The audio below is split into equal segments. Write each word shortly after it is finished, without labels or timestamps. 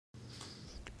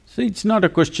See, it's not a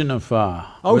question of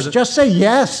just say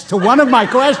yes to one of my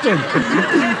questions.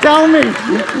 Tell me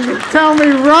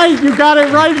right, you got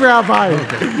it right, Rabbi.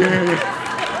 Okay.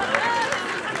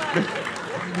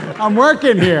 I'm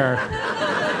working here.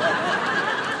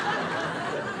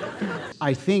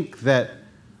 I think that,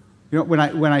 when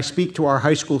I speak to our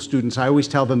high school students, I always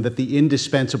tell them that the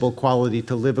indispensable quality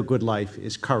to live a good life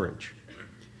is courage.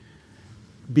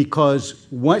 Because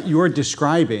what you're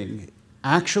describing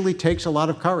actually takes a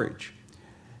lot of courage.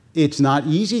 It's not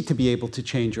easy to be able to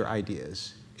change your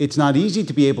ideas. It's not easy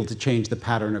to be able to change the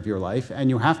pattern of your life, and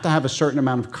you have to have a certain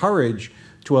amount of courage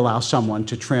to allow someone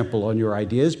to trample on your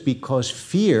ideas, because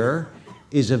fear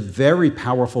is a very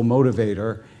powerful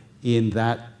motivator in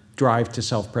that drive to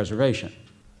self-preservation.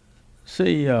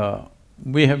 See,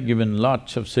 we have given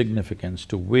lots of significance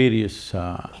to various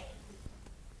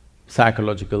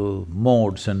psychological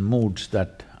modes and moods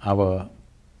that our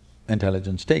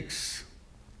intelligence takes.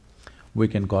 We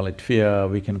can call it fear,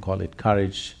 we can call it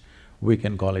courage, we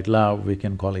can call it love, we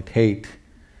can call it hate,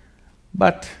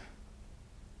 but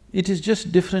it is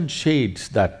just different shades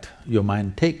that your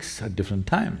mind takes at different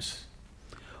times.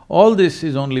 All this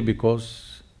is only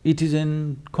because it is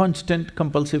in constant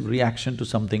compulsive reaction to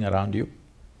something around you.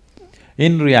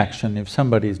 In reaction, if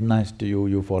somebody is nice to you,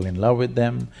 you fall in love with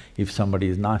them. If somebody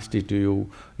is nasty to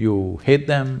you, you hate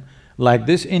them. Like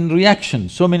this, in reaction,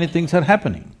 so many things are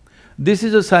happening. This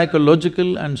is a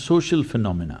psychological and social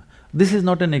phenomena. This is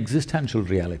not an existential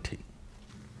reality.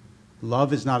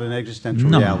 Love is not an existential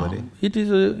reality. No, it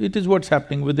is what's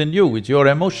happening within you, it's your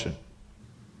emotion.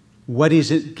 What is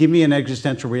it? Give me an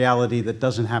existential reality that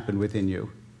doesn't happen within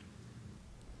you.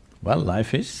 Well,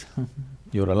 life is.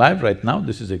 You're alive right now,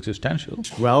 this is existential.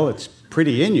 Well, it's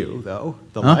pretty in you, though,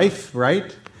 the life,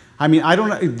 right? I mean, I don't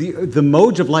know, the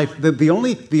modes of life, the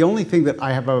only thing that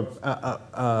I have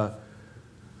a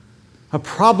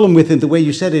problem with in the way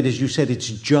you said it is you said it's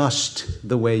just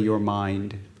the way your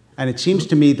mind. And it seems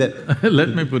to me that… Let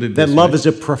me put it that this love way. is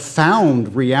a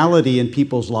profound reality in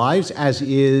people's lives, as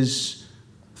is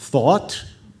thought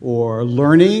or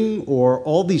learning or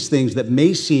all these things that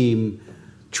may seem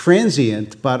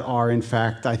transient but are in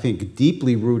fact, I think,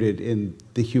 deeply rooted in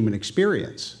the human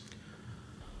experience.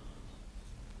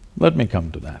 Let me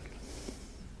come to that.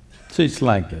 So it's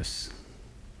like this.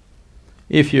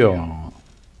 If your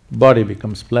body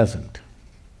becomes pleasant,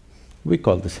 we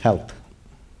call this health.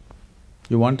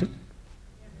 You want it?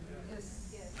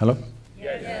 Yes. Hello?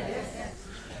 Yes.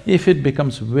 If it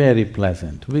becomes very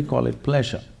pleasant, we call it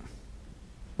pleasure.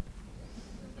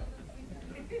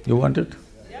 You want it?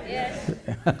 Yes.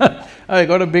 I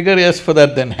got a bigger yes for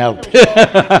that than health.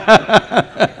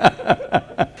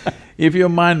 If your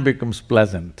mind becomes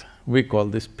pleasant, we call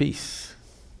this peace.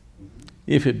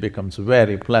 If it becomes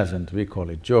very pleasant, we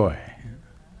call it joy.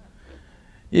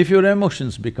 If your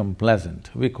emotions become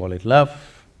pleasant, we call it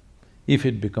love. If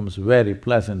it becomes very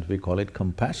pleasant, we call it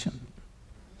compassion.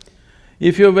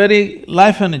 If your very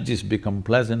life energies become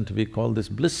pleasant, we call this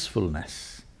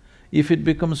blissfulness. If it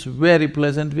becomes very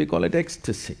pleasant, we call it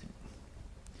ecstasy.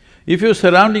 If your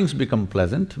surroundings become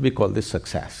pleasant, we call this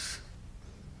success.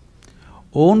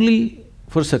 Only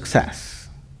for success,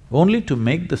 only to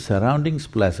make the surroundings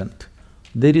pleasant,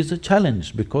 there is a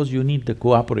challenge because you need the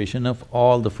cooperation of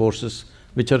all the forces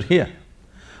which are here.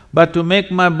 But to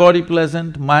make my body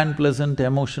pleasant, mind pleasant,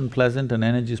 emotion pleasant and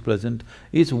energies pleasant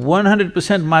is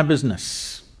 100% my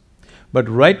business. But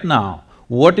right now,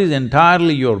 what is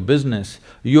entirely your business,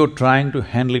 you're trying to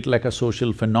handle it like a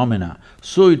social phenomena,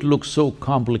 so it looks so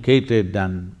complicated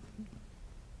and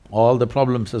all the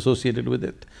problems associated with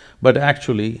it. But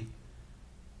actually,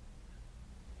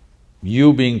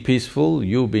 you being peaceful,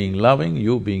 you being loving,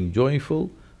 you being joyful,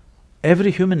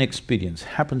 every human experience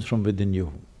happens from within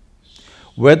you.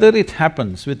 Whether it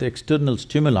happens with external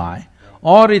stimuli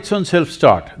or its own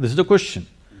self-start, this is the question.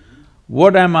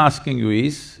 What I'm asking you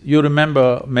is, you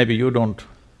remember, maybe you don't,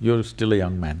 you're still a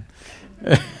young man.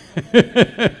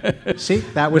 See,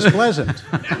 that was pleasant.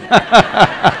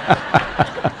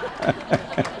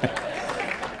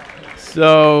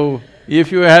 So,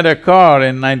 if you had a car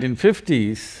in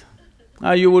 1950s,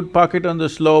 you would park it on the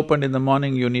slope and in the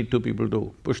morning you need two people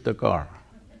to push the car.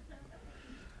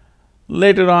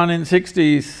 Later on in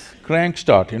 60s, crank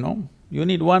start, you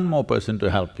need one more person to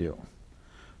help you.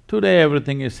 Today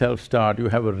everything is self-start, you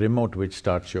have a remote which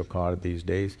starts your car these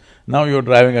days. Now you're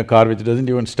driving a car which doesn't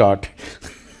even start,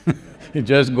 it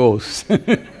just goes.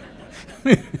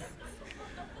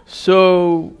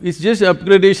 So, it's just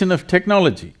upgradation of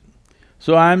technology.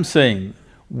 So I'm saying,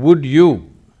 would you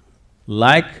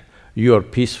like your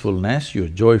peacefulness, your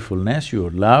joyfulness,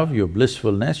 your love, your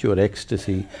blissfulness, your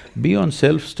ecstasy, be on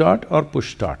self-start or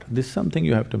push-start. This is something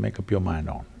you have to make up your mind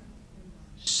on.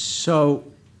 So,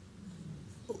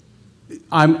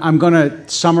 I'm going to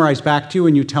summarize back to you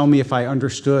and you tell me if I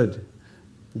understood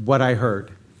what I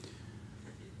heard.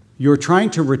 You're trying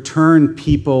to return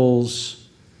people's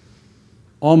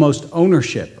almost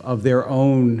ownership of their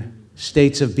own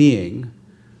states of being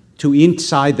to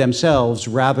inside themselves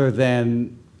rather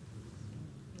than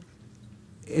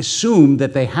assume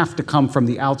that they have to come from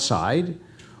the outside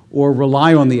or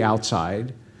rely on the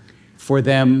outside for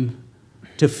them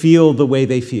to feel the way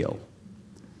they feel.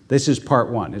 This is part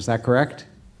one, is that correct?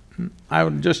 I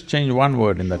would just change one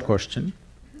word in that question.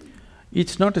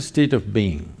 It's not a state of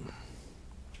being.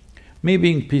 Me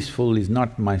being peaceful is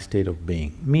not my state of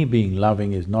being. Me being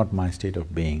loving is not my state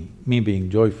of being. Me being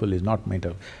joyful is not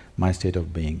my state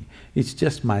of being. It's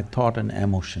just my thought and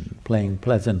emotion playing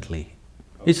pleasantly.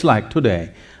 It's like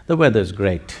today, the weather's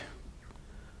great.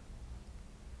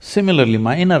 Similarly,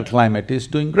 my inner climate is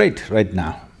doing great right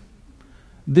now.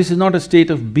 This is not a state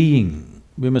of being.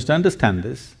 We must understand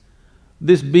this.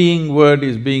 This being word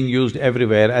is being used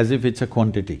everywhere as if it's a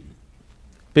quantity.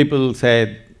 People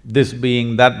say this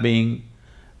being, that being.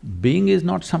 Being is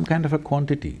not some kind of a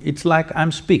quantity. It's like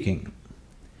I'm speaking.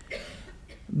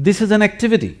 This is an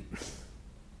activity.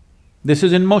 This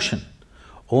is in motion.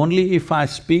 Only if I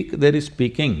speak, there is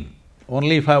speaking.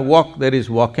 Only if I walk, there is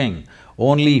walking.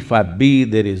 Only if I be,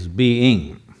 there is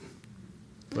being.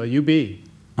 Well, you be.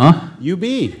 Huh? You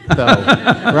be, though,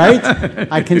 right?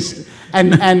 I can…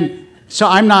 and so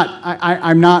I'm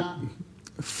not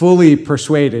fully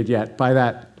persuaded yet by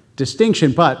that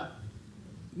distinction, but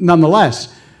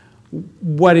nonetheless,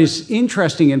 what is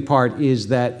interesting in part is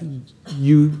that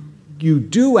you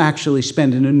do actually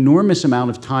spend an enormous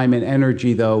amount of time and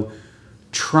energy, though,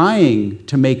 trying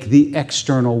to make the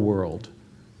external world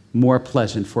more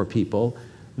pleasant for people.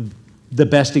 The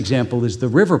best example is the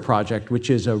River Project, which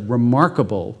is a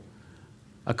remarkable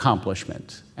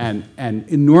accomplishment and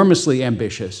enormously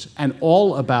ambitious and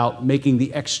all about making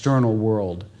the external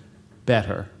world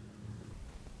better.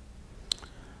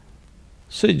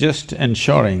 So just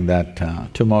ensuring that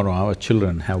tomorrow our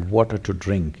children have water to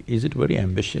drink, is it very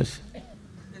ambitious?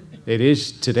 It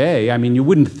is today. I mean, you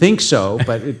wouldn't think so,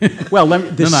 but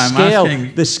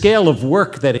the scale of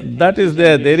work that it… That is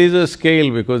there. There is a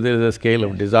scale because there is a scale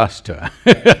of disaster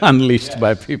unleashed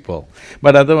by people.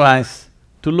 But otherwise,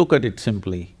 to look at it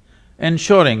simply,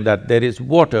 ensuring that there is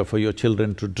water for your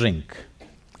children to drink,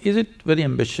 is it very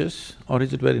ambitious or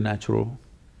is it very natural?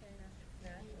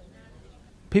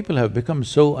 People have become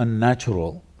so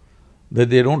unnatural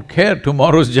that they don't care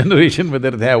tomorrow's generation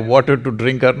whether they have water to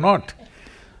drink or not.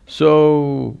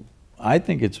 So, I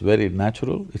think it's very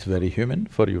natural, it's very human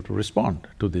for you to respond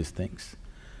to these things.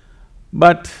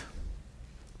 But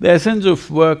the essence of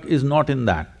work is not in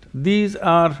that. These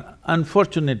are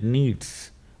unfortunate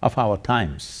needs of our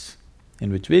times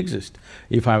in which we exist.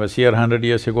 If I was here 100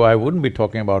 years ago, I wouldn't be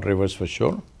talking about rivers for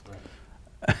sure.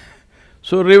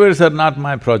 So rivers are not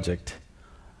my project.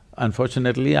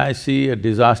 Unfortunately, I see a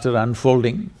disaster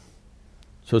unfolding,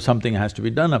 so something has to be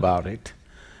done about it.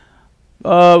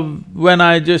 When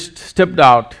I just stepped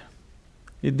out,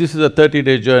 this is a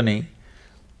 30-day journey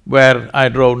where I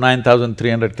drove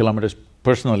 9,300 kilometers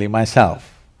personally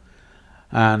myself,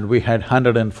 and we had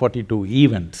 142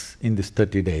 events in these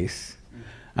 30 days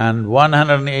and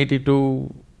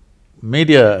 182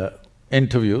 media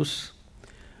interviews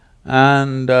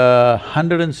and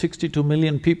 162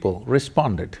 million people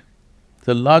responded.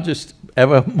 The largest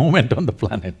ever movement on the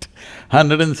planet.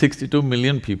 162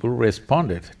 million people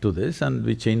responded to this and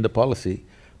we changed the policy.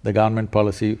 The government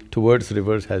policy towards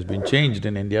rivers has been changed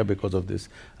in India because of this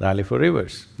Rally for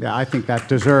Rivers. Yeah, I think that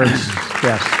deserves…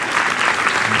 yes.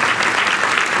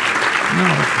 No,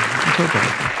 it's okay.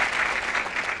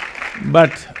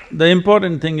 But the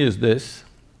important thing is this,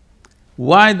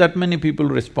 why that many people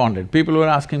responded? People were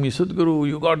asking me, Sadhguru,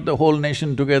 you got the whole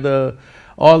nation together,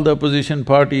 all the opposition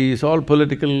parties, all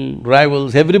political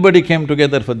rivals, everybody came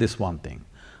together for this one thing.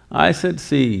 I said,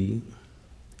 see,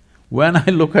 when I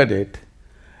look at it,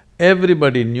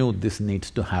 everybody knew this needs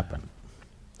to happen.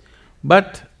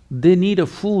 But they need a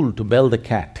fool to bell the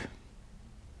cat.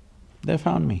 They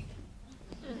found me.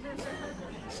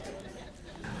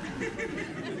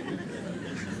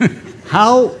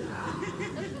 How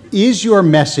is your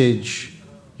message,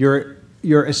 your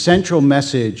essential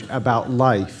message about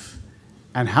life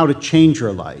and how to change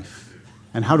your life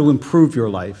and how to improve your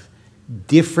life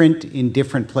different in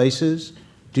different places?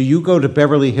 Do you go to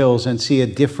Beverly Hills and see a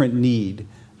different need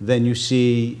than you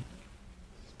see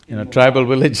in a tribal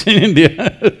village in India.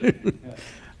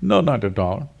 No, not at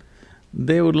all.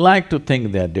 They would like to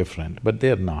think they're different, but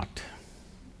they're not.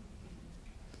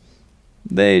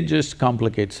 They just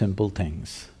complicate simple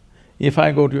things. If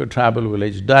I go to a tribal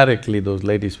village, directly those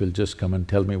ladies will just come and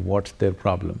tell me what's their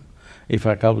problem. If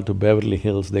I come to Beverly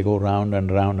Hills, they go round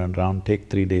and round and round, take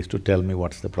 3 days to tell me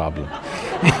what's the problem.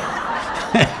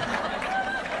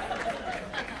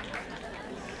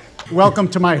 Welcome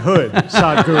to my hood,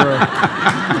 Sadhguru.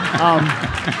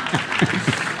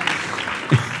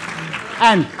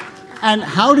 And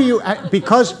how do you…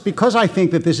 because I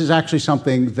think that this is actually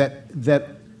something that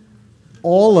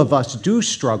all of us do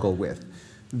struggle with,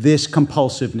 this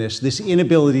compulsiveness, this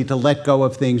inability to let go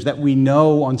of things that we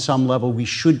know on some level we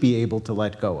should be able to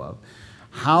let go of.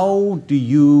 How do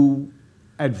you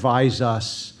advise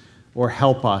us or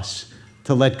help us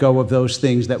to let go of those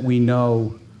things that we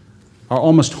know are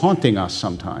almost haunting us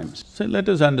sometimes? So let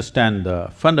us understand the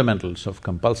fundamentals of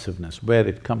compulsiveness, where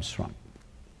it comes from.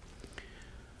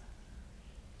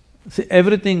 See,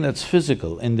 everything that's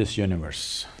physical in this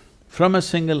universe, from a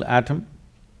single atom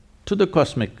to the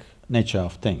cosmic nature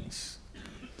of things,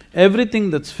 everything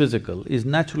that's physical is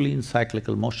naturally in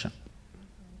cyclical motion.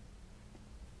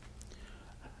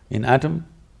 In atom,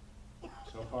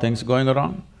 things going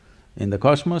around. In the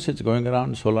cosmos, it's going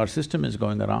around, solar system is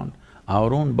going around.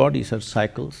 Our own bodies are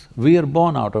cycles. We are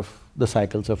born out of the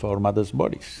cycles of our mother's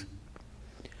bodies.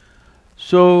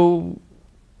 So,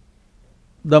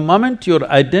 the moment you're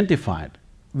identified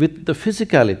with the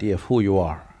physicality of who you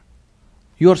are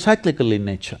cyclical in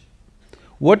nature.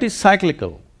 What is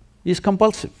cyclical is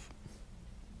compulsive.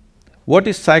 What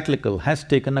is cyclical has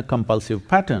taken a compulsive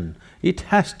pattern. It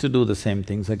has to do the same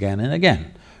things again and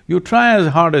again. You try as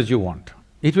hard as you want,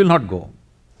 it will not go.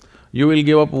 You will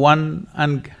give up one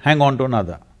and hang on to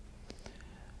another.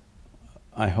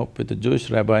 I hope with a Jewish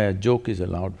rabbi a joke is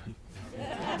allowed.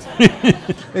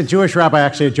 A Jewish rabbi,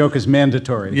 actually, a joke is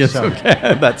mandatory. Yes, so.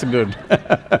 okay, that's good.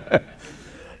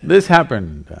 This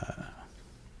happened.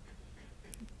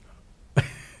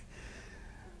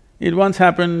 It once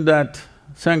happened that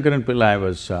Shankaran Pillai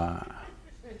was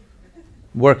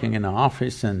working in an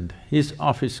office and his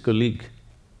office colleague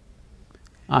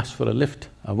asked for a lift,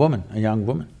 a woman, a young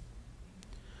woman.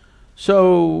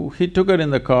 So he took her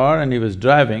in the car and he was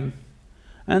driving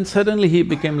and suddenly he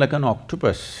became like an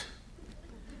octopus,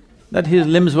 that his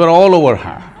limbs were all over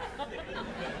her.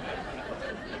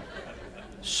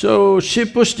 So she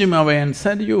pushed him away and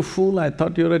said, "You fool, I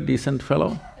thought you were a decent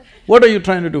fellow. What are you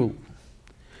trying to do?"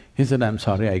 He said, "I'm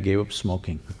sorry, I gave up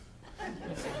smoking."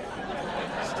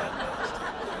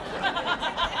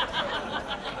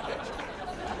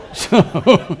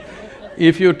 So,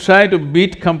 if you try to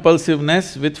beat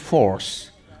compulsiveness with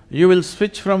force, you will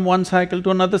switch from one cycle to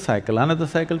another cycle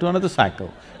to another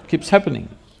cycle. It keeps happening.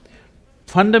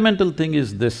 Fundamental thing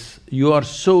is this, you are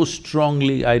so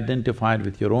strongly identified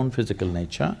with your own physical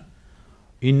nature,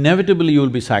 inevitably you will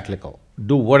be cyclical,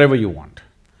 do whatever you want.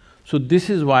 So this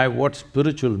is why what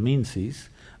spiritual means is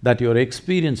that your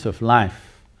experience of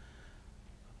life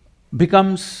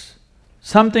becomes…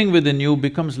 something within you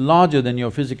becomes larger than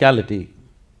your physicality.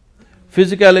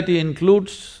 Physicality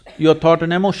includes your thought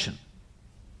and emotion.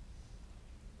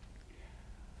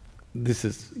 This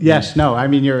is… Yes, no, I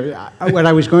mean, what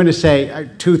I was going to say,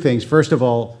 two things. First of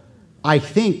all, I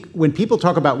think when people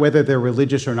talk about whether they're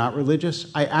religious or not religious,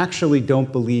 I actually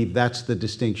don't believe that's the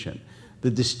distinction.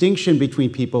 The distinction between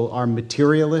people are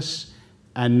materialists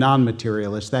and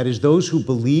non-materialists. That is, those who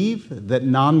believe that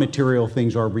non-material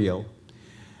things are real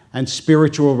and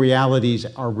spiritual realities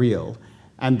are real.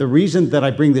 And the reason that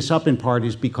I bring this up in part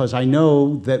is because I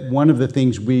know that one of the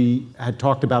things we had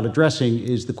talked about addressing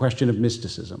is the question of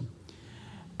mysticism.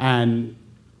 And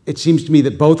it seems to me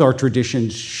that both our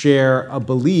traditions share a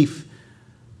belief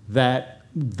that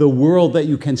the world that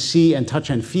you can see and touch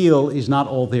and feel is not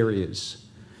all there is.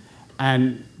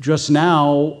 And just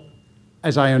now,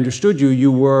 as I understood you,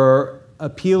 you were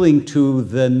appealing to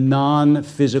the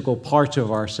non-physical parts of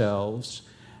ourselves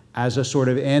as a sort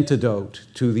of antidote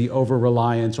to the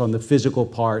over-reliance on the physical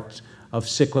part of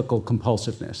cyclical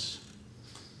compulsiveness.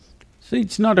 See,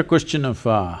 it's not a question of…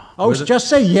 just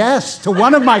say yes to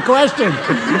one of my questions.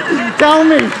 Tell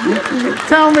me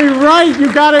right,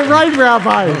 you got it right,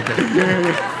 Rabbi.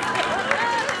 Okay.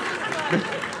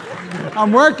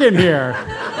 I'm working here.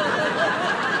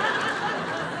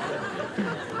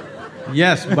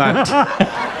 Yes, but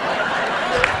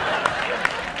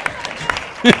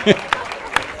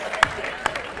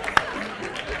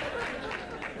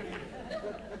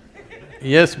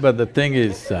yes, but the thing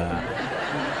is,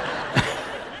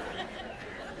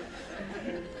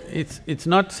 it's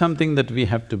not something that we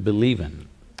have to believe in.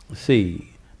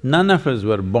 See, none of us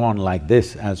were born like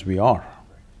this as we are.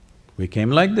 We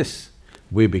came like this,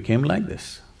 we became like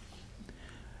this.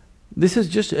 This is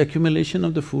just accumulation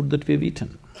of the food that we've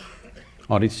eaten,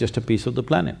 or it's just a piece of the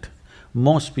planet.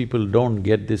 Most people don't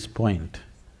get this point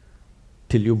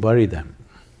till you bury them.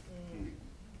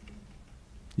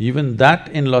 Even that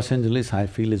in Los Angeles I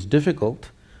feel is difficult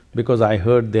because I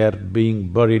heard they're being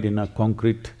buried in a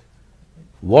concrete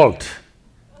vault.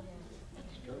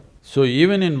 So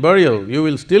even in burial, you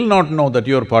will still not know that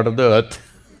you're part of the earth.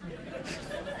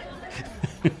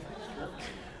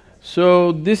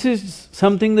 So this is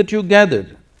something that you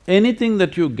gathered. Anything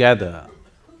that you gather,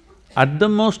 at the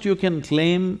most you can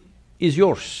claim is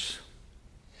yours.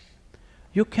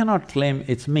 You cannot claim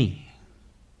it's me.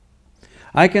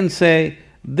 I can say,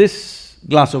 this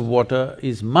glass of water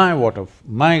is my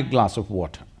glass of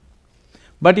water.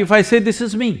 But if I say this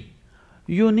is me,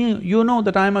 you know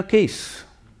that I'm a case.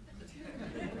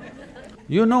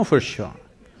 You know for sure.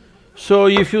 So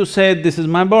if you say this is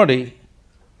my body,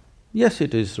 yes,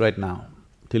 it is right now,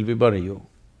 till we bury you.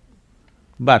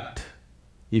 But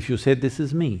if you say this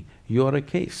is me, you're a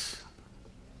case.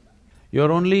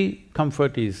 Your only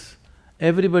comfort is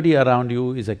everybody around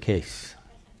you is a case.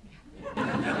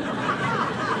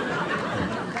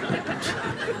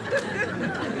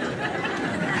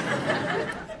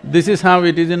 This is how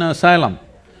it is in an asylum.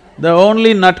 The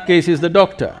only nutcase is the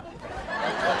doctor.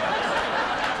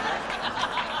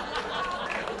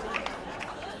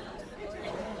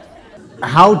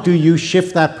 How do you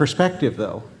shift that perspective,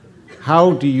 though?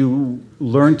 How do you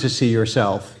learn to see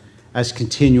yourself as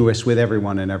continuous with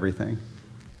everyone and everything?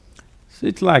 See,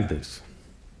 it's like this.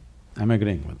 I'm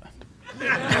agreeing with that.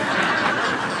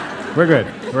 We're good,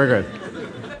 we're good.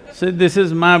 See, this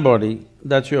is my body,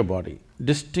 that's your body,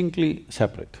 distinctly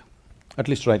separate, at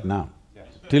least right now.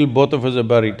 Till both of us are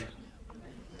buried,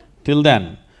 till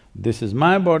then, this is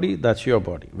my body, that's your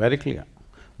body, very clear.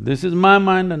 This is my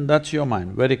mind and that's your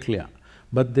mind, very clear.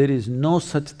 But there is no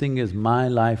such thing as my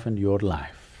life and your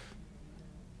life.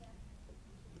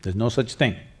 There's no such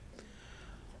thing.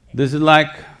 This is like,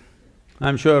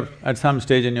 I'm sure at some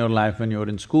stage in your life, when you're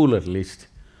in school at least,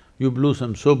 you blew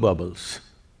some soap bubbles,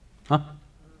 huh?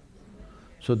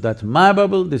 So that's my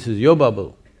bubble, this is your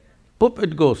bubble. Poop,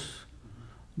 it goes.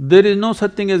 There is no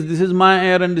such thing as this is my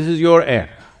air and this is your air.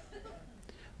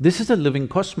 This is a living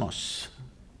cosmos.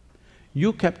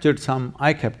 You captured some,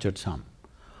 I captured some.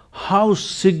 How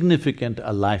significant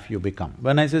a life you become.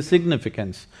 When I say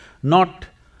significance, not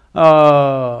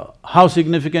how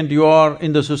significant you are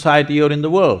in the society or in the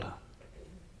world.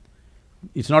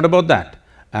 It's not about that.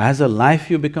 As a life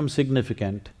you become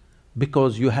significant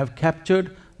because you have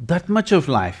captured that much of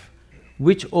life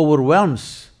which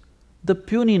overwhelms the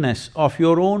puniness of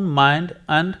your own mind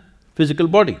and physical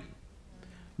body.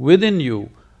 Within you,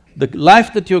 the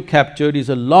life that you've captured is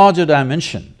a larger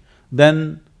dimension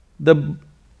than the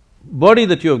body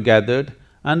that you have gathered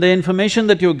and the information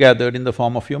that you gathered in the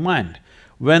form of your mind.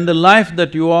 When the life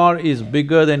that you are is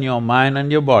bigger than your mind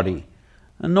and your body,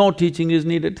 no teaching is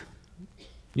needed.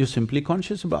 You're simply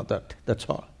conscious about that, that's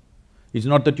all. It's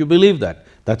not that you believe that,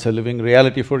 that's a living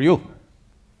reality for you.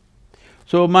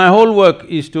 So my whole work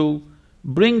is to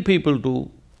bring people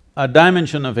to a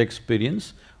dimension of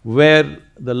experience where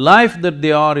the life that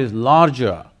they are is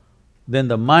larger than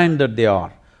the mind that they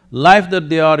are. Life that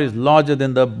they are is larger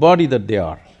than the body that they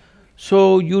are.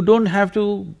 So you don't have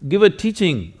to give a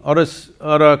teaching or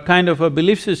a kind of a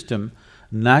belief system.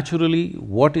 Naturally,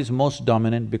 what is most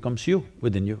dominant becomes you,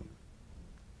 within you.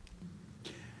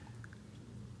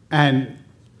 And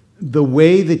the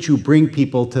way that you bring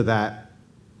people to that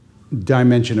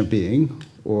dimension of being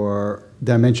or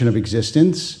dimension of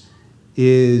existence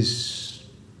is…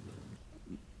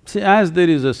 See, as there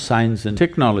is a science and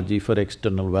technology for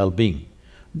external well-being,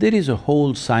 there is a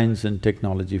whole science and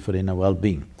technology for inner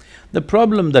well-being. The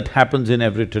problem that happens in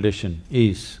every tradition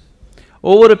is,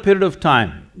 over a period of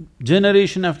time,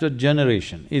 generation after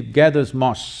generation, it gathers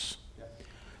moss.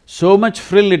 So much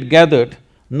frill it gathered,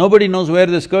 nobody knows where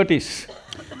the skirt is.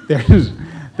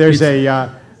 There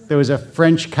was a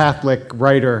French Catholic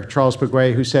writer, Charles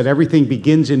Piguet, who said everything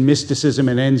begins in mysticism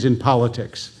and ends in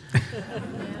politics.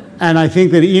 And I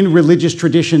think that in religious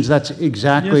traditions, that's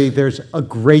exactly… Yes. There's a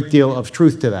great deal of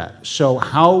truth to that. So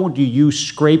how do you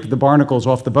scrape the barnacles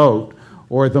off the boat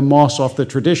or the moss off the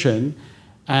tradition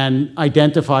and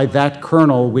identify that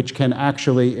kernel which can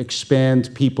actually expand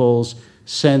people's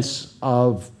sense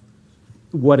of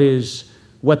what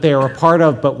they are a part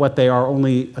of, but what they are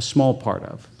only a small part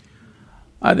of?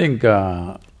 I think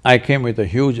I came with a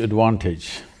huge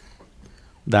advantage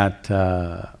that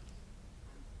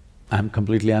I'm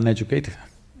completely uneducated.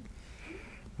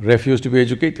 refuse to be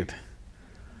educated.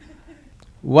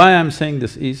 Why I'm saying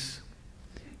this is,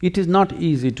 it is not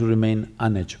easy to remain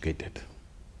uneducated.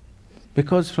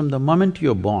 Because from the moment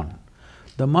you're born,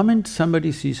 the moment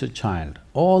somebody sees a child,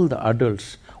 all the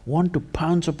adults want to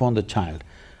pounce upon the child,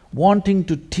 wanting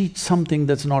to teach something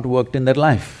that's not worked in their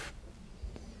life.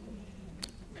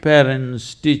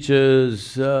 Parents,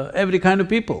 teachers, every kind of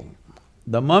people.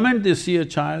 The moment they see a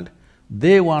child,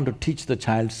 they want to teach the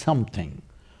child something.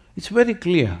 It's very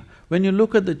clear. When you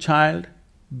look at the child,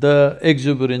 the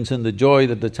exuberance and the joy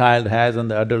that the child has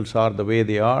and the adults are the way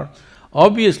they are,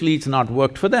 obviously it's not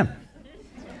worked for them,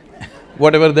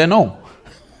 whatever they know.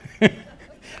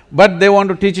 But they want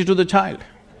to teach it to the child.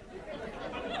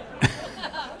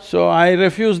 So I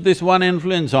refused this one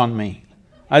influence on me.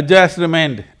 I just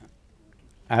remained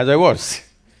as I was,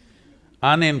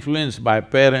 uninfluenced by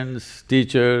parents,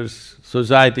 teachers,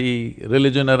 society,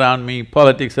 religion around me,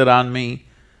 politics around me.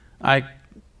 I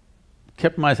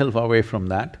kept myself away from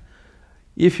that.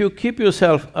 If you keep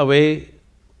yourself away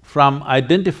from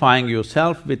identifying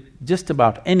yourself with just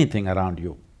about anything around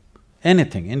you,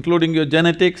 anything, including your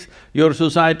genetics, your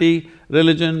society,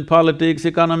 religion, politics,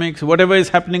 economics, whatever is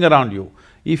happening around you,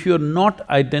 if you're not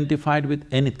identified with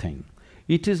anything,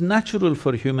 it is natural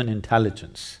for human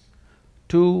intelligence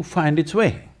to find its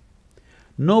way.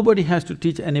 Nobody has to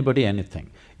teach anybody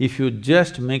anything. If you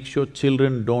just make sure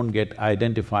children don't get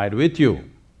identified with you,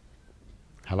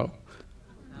 hello?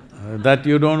 That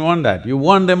you don't want that, you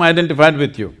want them identified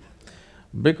with you.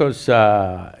 Because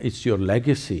it's your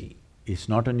legacy, it's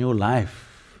not a new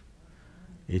life,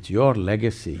 it's your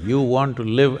legacy. You want to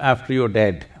live after you're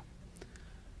dead.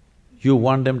 You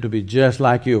want them to be just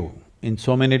like you in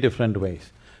so many different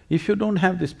ways. If you don't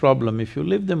have this problem, if you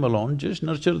leave them alone, just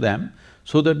nurture them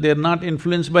so that they're not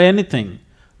influenced by anything,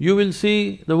 you will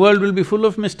see the world will be full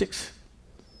of mystics.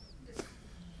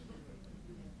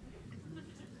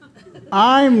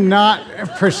 I'm not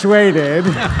persuaded.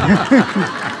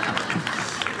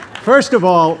 First of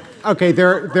all, okay,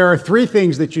 there are three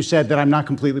things that you said that I'm not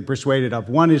completely persuaded of.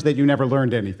 One is that you never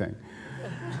learned anything.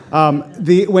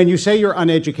 When you say you're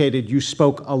uneducated, you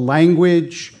spoke a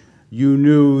language, you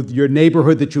knew your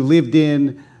neighborhood that you lived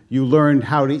in, you learned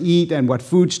how to eat and what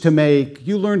foods to make,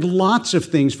 you learned lots of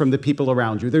things from the people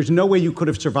around you. There's no way you could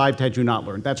have survived had you not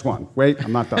learned. That's one. Wait,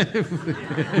 I'm not done.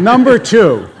 Number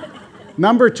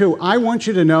two, I want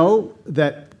you to know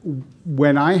that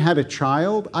when I had a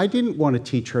child, I didn't want to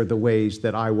teach her the ways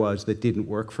that I was that didn't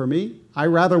work for me. I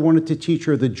rather wanted to teach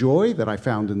her the joy that I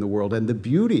found in the world and the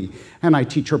beauty. And I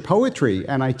teach her poetry,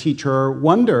 and I teach her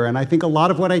wonder, and I think a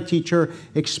lot of what I teach her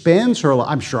expands her.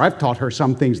 I'm sure I've taught her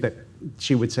some things that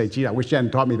she would say, gee, I wish you hadn't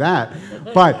taught me that.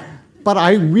 But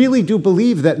I really do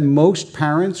believe that most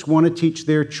parents want to teach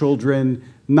their children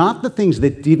not the things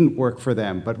that didn't work for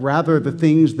them, but rather the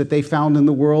things that they found in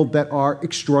the world that are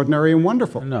extraordinary and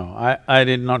wonderful. No, I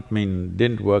did not mean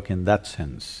didn't work in that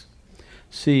sense.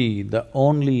 See, the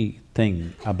only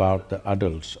thing about the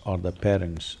adults or the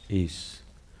parents is,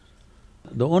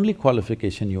 the only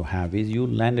qualification you have is you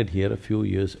landed here a few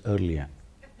years earlier,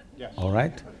 yes. All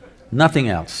right? Nothing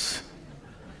else.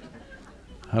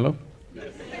 Hello?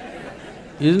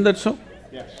 Isn't that so?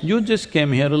 Yes. You just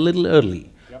came here a little early.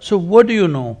 So what do you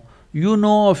know? You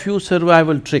know a few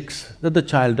survival tricks that the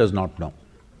child does not know.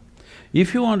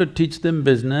 If you want to teach them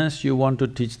business, you want to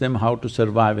teach them how to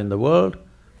survive in the world,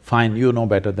 fine, you know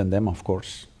better than them, of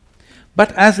course.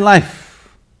 But as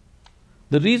life,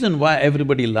 the reason why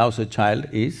everybody loves a child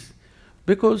is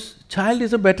because child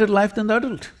is a better life than the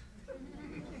adult,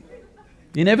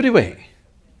 in every way.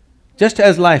 Just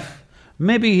as life,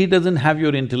 maybe he doesn't have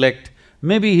your intellect,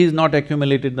 maybe he's not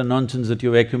accumulated the nonsense that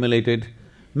you've accumulated,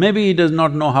 maybe he does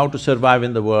not know how to survive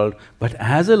in the world, but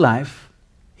as a life,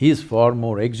 he is far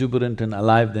more exuberant and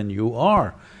alive than you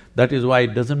are. That is why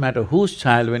it doesn't matter whose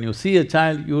child, when you see a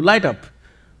child, you light up,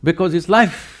 because it's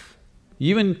life.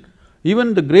 Even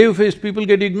the grave-faced people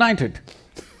get ignited.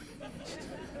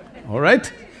 All right?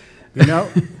 You know?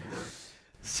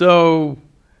 So,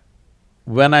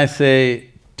 when I say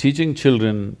teaching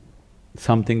children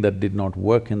something that did not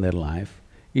work in their life,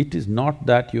 it is not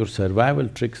that your survival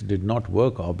tricks did not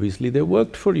work, obviously they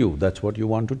worked for you, that's what you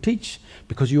want to teach,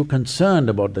 because you're concerned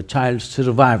about the child's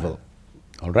survival,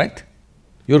 all right?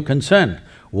 You're concerned,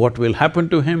 what will happen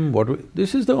to him,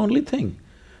 this is the only thing.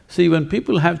 See, when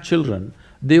people have children,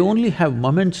 they only have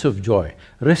moments of joy,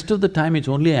 rest of the time it's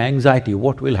only anxiety,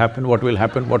 what will happen, what will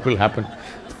happen, what will happen.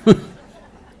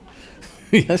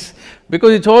 Yes,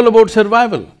 because it's all about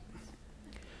survival.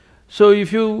 So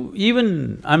if you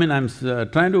even… I'm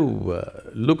trying to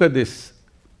look at this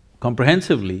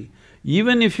comprehensively,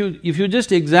 Even if you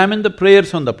just examine the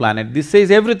prayers on the planet, this says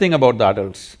everything about the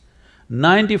adults.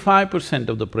 95%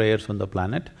 of the prayers on the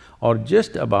planet are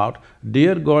just about,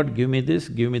 dear God, give me this,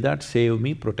 give me that, save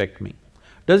me, protect me.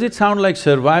 Does it sound like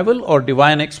survival or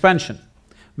divine expansion?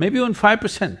 Maybe only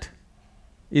 5%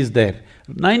 is there.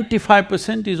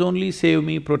 95% is only save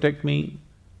me, protect me,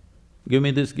 give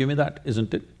me this, give me that,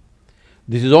 isn't it?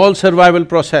 This is all survival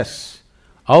process,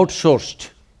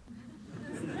 outsourced.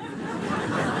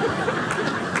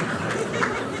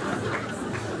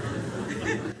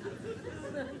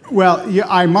 Well,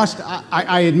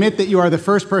 I admit that you are the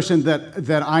first person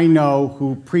that I know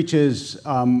who preaches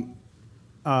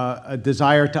a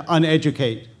desire to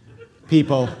uneducate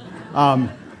people. And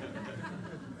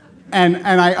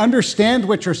I understand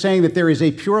what you're saying, that there is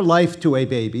a pure life to a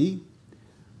baby,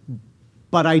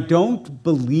 but I don't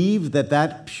believe that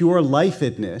that pure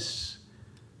lifedness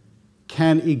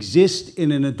can exist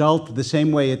in an adult the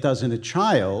same way it does in a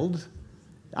child.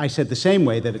 I said the same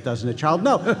way that it does in a child.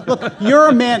 No, look, you're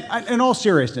a man, in all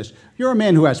seriousness, you're a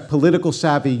man who has political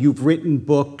savvy, you've written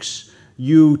books,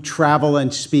 you travel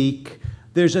and speak.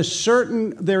 There is a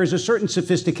certain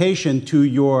sophistication to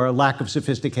your lack of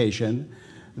sophistication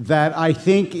that I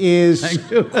think is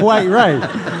quite right.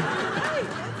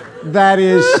 That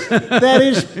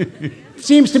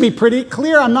seems to be pretty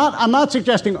clear. I'm not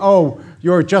suggesting, oh,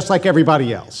 you're just like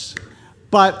everybody else.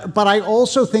 But I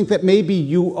also think that maybe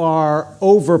you are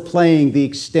overplaying the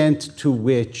extent to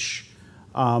which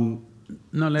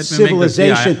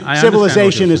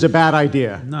civilization is a bad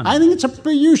idea. No. I think it's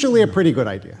usually a pretty good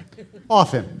idea,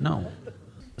 often. No.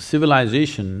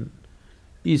 Civilization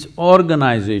is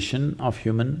organization of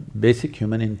basic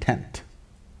human intent,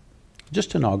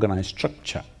 just an organized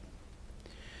structure.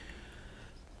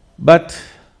 But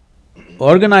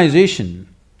organization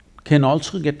can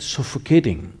also get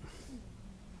suffocating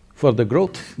for the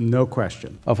growth. No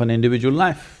question. Of an individual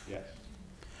life. Yes.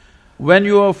 When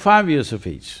you are 5 years of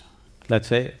age, let's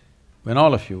say, when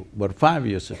all of you were 5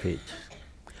 years of age,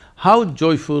 how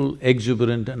joyful,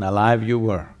 exuberant and alive you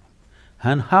were,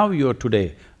 and how you are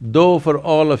today. Though for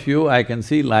all of you, I can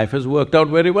see life has worked out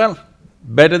very well,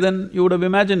 better than you would have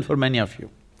imagined for many of you.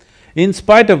 In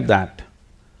spite of that,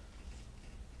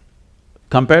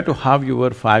 compared to how you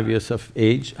were 5 years of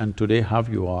age and today how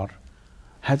you are,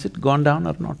 has it gone down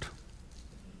or not?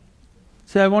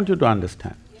 See, I want you to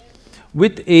understand.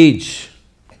 With age,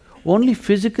 only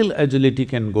physical agility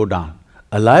can go down.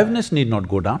 Aliveness need not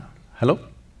go down. Hello?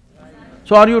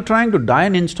 So are you trying to die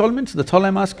in installments? That's all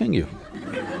I'm asking you.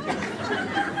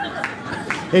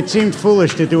 It seemed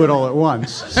foolish to do it all at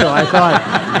once, so I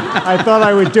thought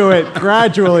I would do it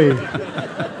gradually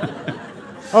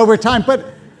over time.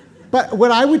 But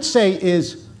what I would say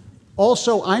is,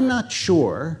 also, I'm not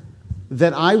sure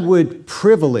that I would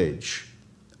privilege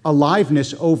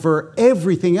aliveness over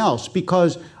everything else,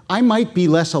 because I might be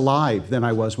less alive than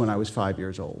I was when I was 5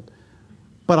 years old.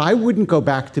 But I wouldn't go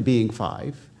back to being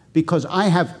 5, because I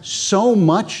have so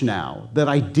much now that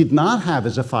I did not have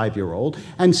as a 5-year-old,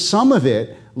 and some of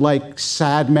it, like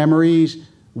sad memories,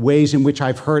 ways in which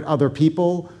I've hurt other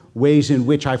people, ways in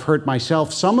which I've hurt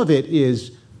myself, some of it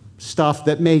is stuff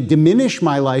that may diminish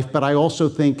my life, but I also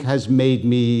think has made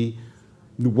me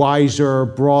wiser,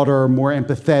 broader, more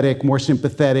empathetic, more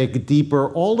sympathetic, deeper,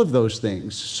 all of those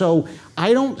things. So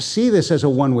I don't see this as a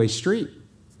one-way street.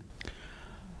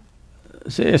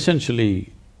 See,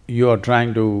 essentially, you are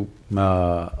trying to,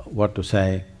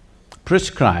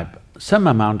 prescribe some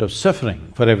amount of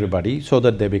suffering for everybody so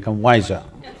that they become wiser.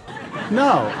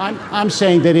 No, I'm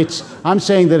saying that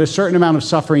a certain amount of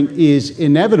suffering is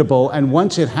inevitable, and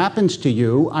once it happens to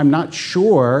you, I'm not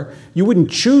sure, you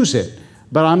wouldn't choose it,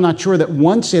 but I'm not sure that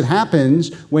once it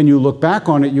happens, when you look back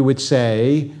on it, you would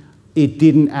say, it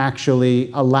didn't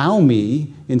actually allow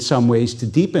me, in some ways, to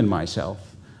deepen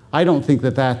myself. I don't think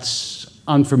that that's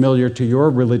unfamiliar to your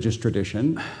religious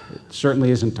tradition. It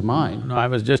certainly isn't to mine. No, I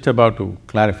was just about to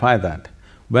clarify that.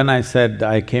 When I said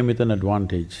I came with an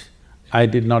advantage, I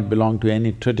did not belong to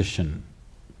any tradition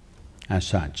as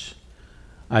such.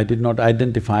 I did not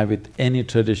identify with any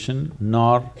tradition,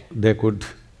 nor they could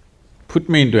put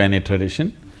me into any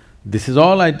tradition. This is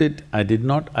all I did. I did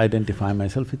not identify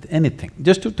myself with anything.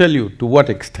 Just to tell you to what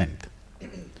extent.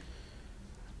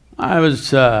 I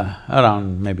was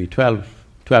around maybe 12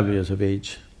 years of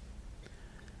age,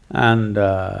 and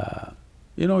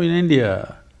in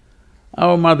India,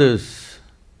 our mothers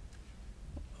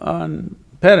and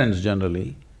parents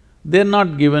generally, they're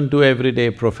not given to everyday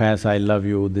profess, I love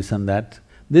you, this and that.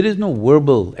 There is no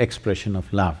verbal expression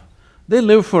of love. They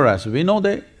live for us. We know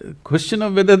the question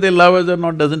of whether they love us or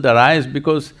not doesn't arise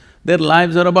because their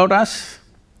lives are about us.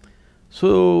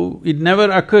 So, it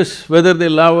never occurs whether they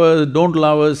love us, don't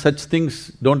love us, such things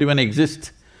don't even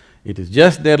exist. It is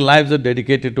just their lives are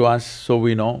dedicated to us, so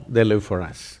we know they live for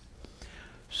us.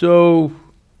 So,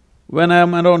 when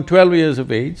I'm around 12 years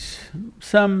of age,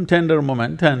 some tender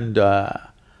moment and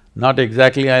not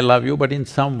exactly I love you, but in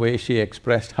some way she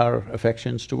expressed her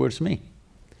affections towards me.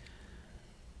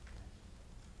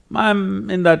 I'm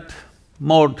in that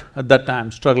mode at that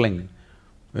time, struggling,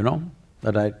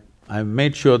 that I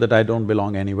made sure that I don't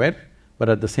belong anywhere, but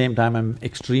at the same time I'm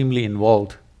extremely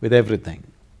involved with everything.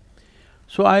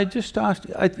 So I just asked…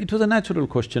 it was a natural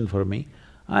question for me.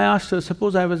 I asked her,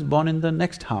 suppose I was born in the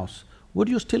next house, would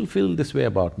you still feel this way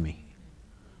about me?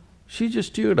 She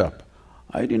just teared up.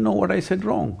 I didn't know what I said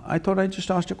wrong. I thought I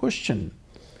just asked a question.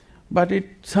 But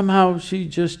somehow she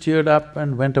just teared up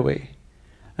and went away.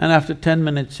 And after 10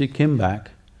 minutes she came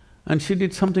back and she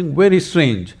did something very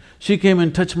strange. She came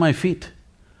and touched my feet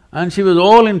and she was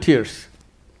all in tears.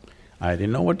 I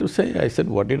didn't know what to say. I said,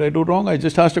 what did I do wrong? I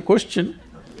just asked a question.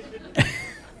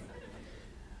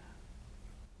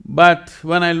 But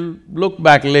when I look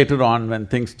back later on, when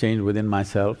things changed within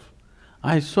myself,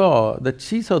 I saw that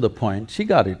she saw the point, she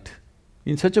got it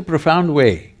in such a profound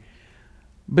way,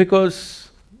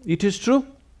 because it is true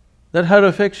that her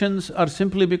affections are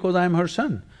simply because I am her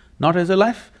son, not as a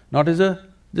life, not as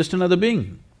just another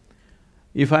being.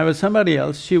 If I was somebody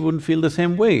else, she wouldn't feel the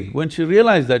same way. When she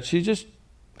realized that, she just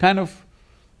kind of,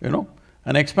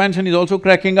 an expansion is also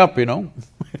cracking up,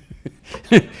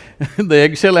 The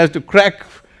eggshell has to crack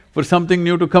for something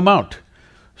new to come out.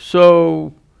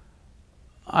 So,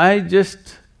 I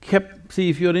just kept… see,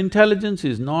 if your intelligence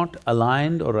is not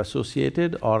aligned or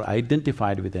associated or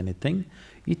identified with anything,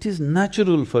 it is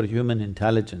natural for human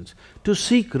intelligence to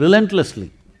seek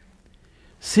relentlessly.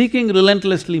 Seeking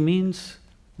relentlessly means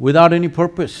without any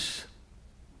purpose.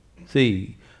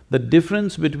 See, the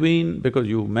difference between… because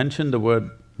you mentioned the word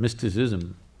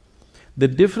mysticism, the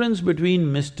difference between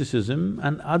mysticism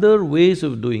and other ways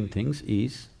of doing things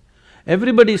is,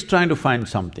 everybody is trying to find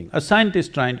something. A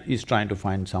scientist is trying to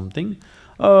find something.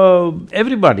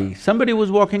 Somebody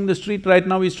who's walking the street right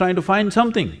now is trying to find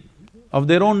something of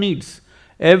their own needs.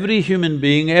 Every human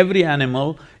being, every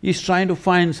animal is trying to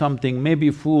find something,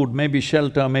 maybe food, maybe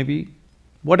shelter, maybe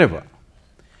whatever.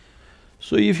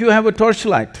 So if you have a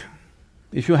torchlight,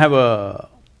 if you have a…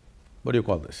 what do you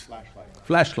call this?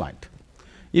 Flashlight.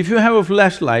 If you have a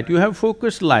flashlight, you have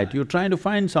focused light, you're trying to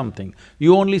find something,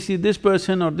 you only see this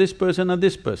person or this person or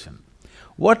this person.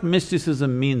 What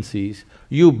mysticism means is,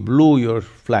 you blew your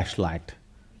flashlight,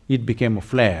 it became a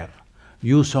flare,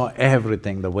 you saw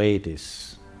everything the way it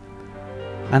is.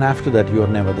 And after that, you are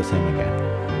never the same again.